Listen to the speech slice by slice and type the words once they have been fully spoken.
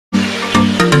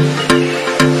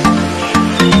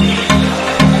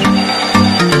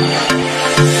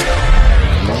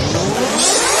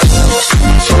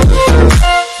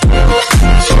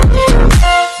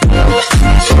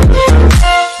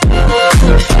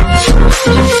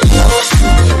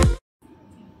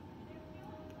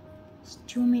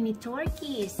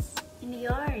turkeys in the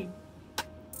yard.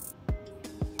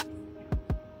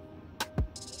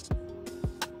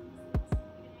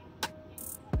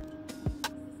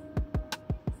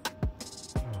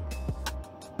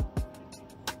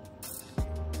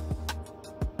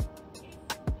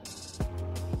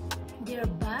 They're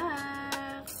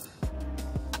back.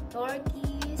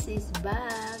 Turkeys is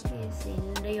back. Is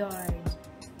in the yard.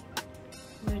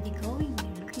 Where are they going?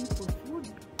 They're looking for food.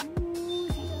 Ooh,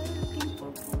 they are looking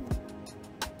for food.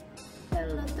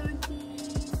 Hello,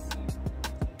 turkeys.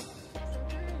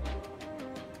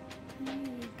 There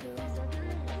you go.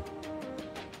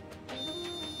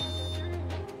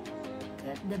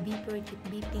 Got the beeper keep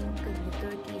beeping because the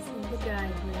turkey is in the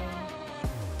driveway.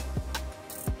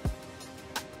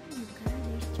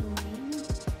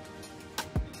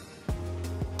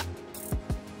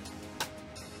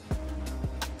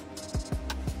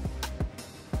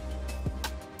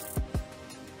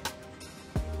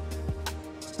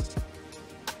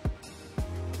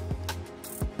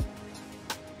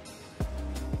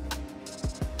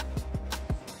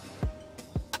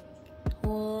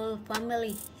 Whole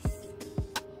families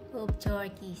of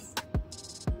turkeys.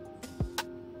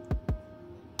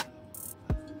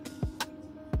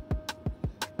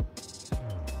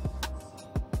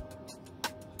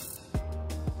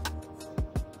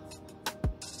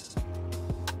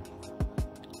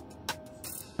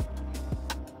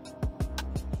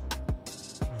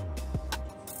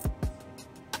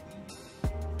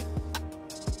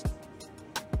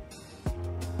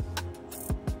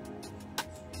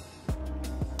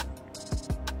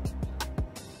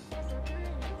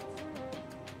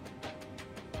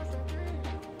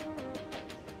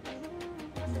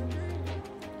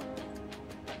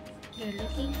 They're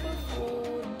looking for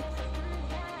food.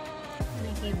 And I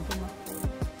gave them a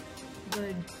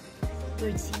food.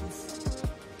 Bird seeds.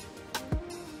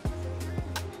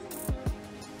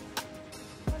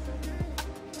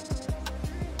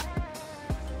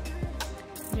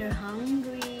 They're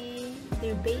hungry.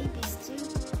 They're babies too.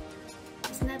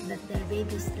 It's not that they're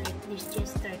babies, like they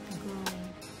just start growing.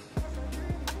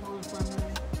 Whole family.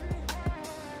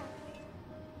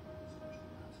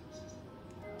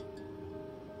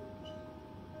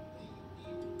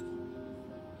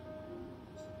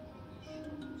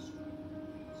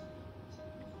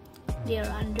 They are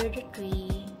under the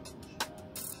tree.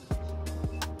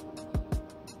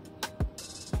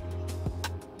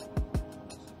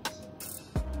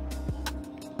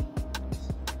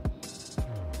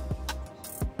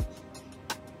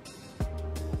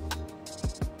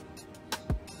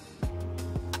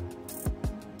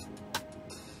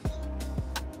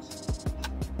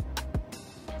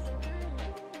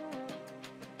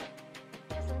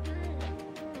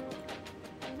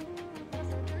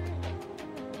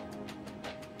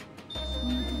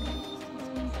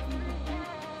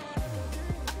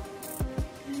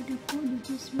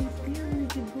 Just right there,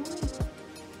 where'd you go?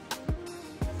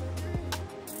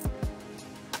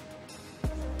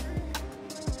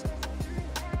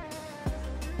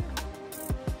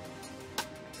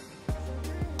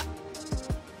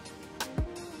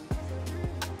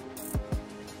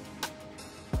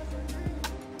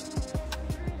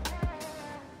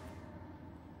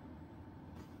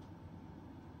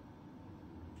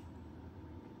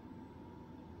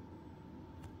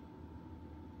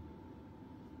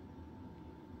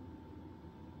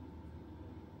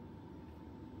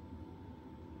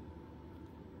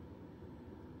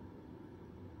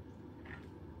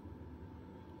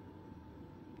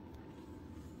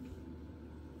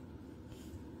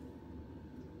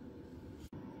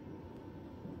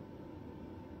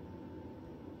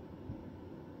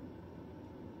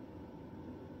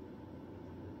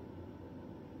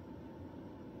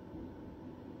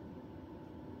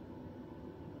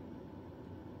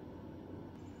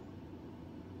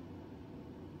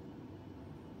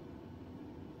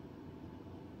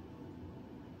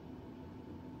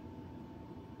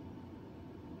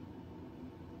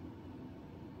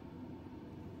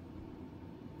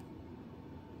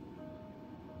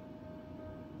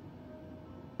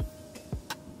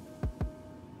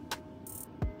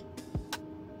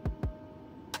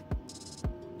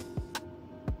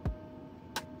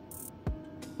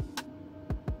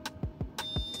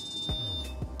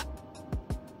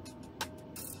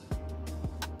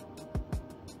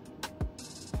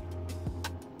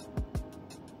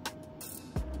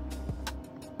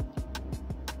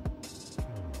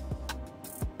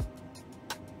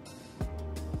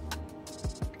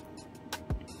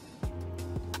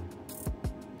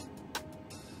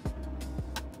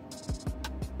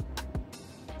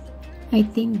 I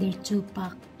think they're too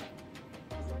packed.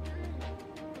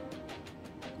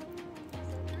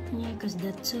 because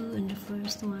the two and the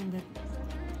first one that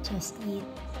just eat,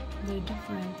 they're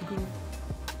different group,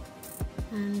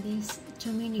 and this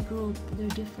Gemini group, they're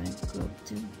different group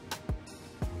too.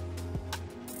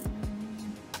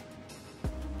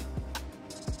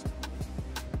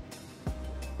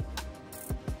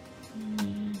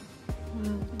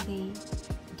 Well,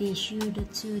 they shoot the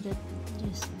two that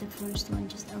just the first one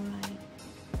just arrived.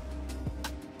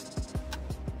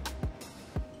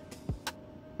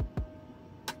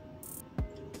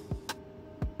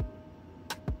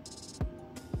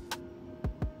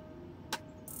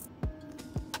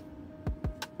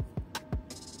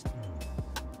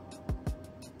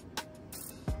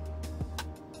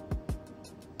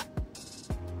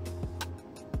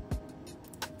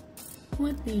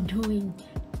 What they're doing?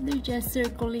 They're just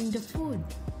circling the food.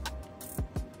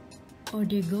 Or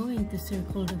they're going to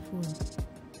circle the food.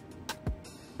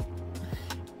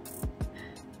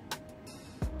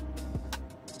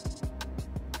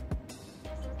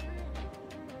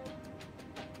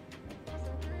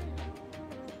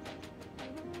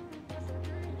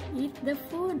 Eat the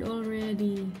food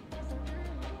already.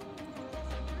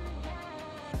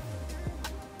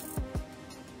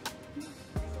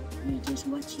 You're just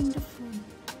watching the food,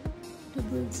 the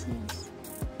bird seeds,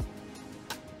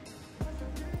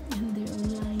 and they're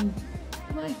online.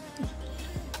 Why?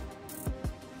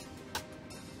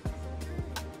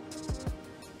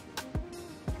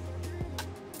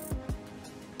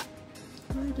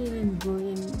 Why didn't go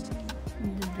in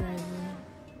the driveway?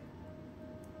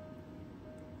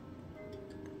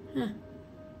 Huh.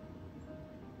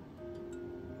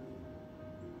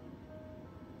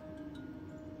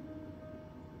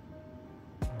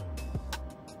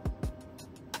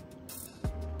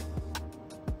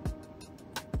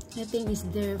 I think it's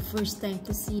their first time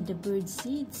to see the bird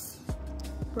seeds,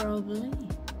 probably,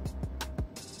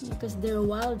 because they're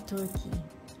wild turkey.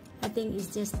 I think it's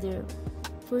just their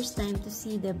first time to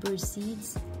see the bird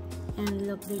seeds, and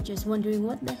look, they're just wondering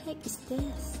what the heck is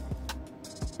this.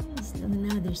 Yes,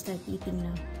 now they start eating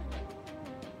now.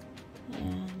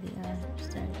 Yeah, they are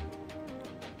start.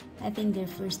 I think their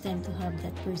first time to have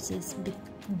that bird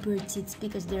seeds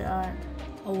because there are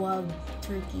wild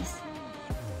turkeys.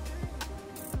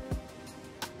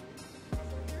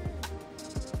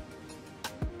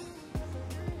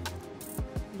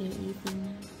 They're eating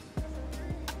now.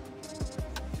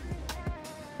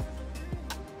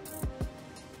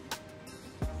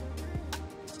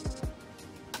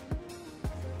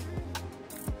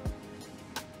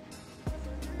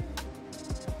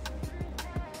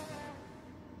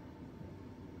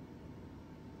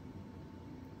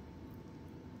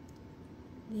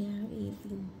 They are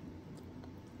eating.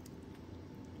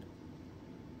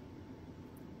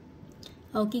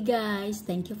 Okay guys,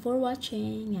 thank you for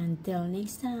watching. Until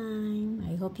next time,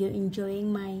 I hope you're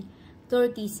enjoying my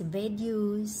turkeys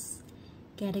videos.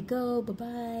 Gotta go, bye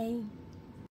bye.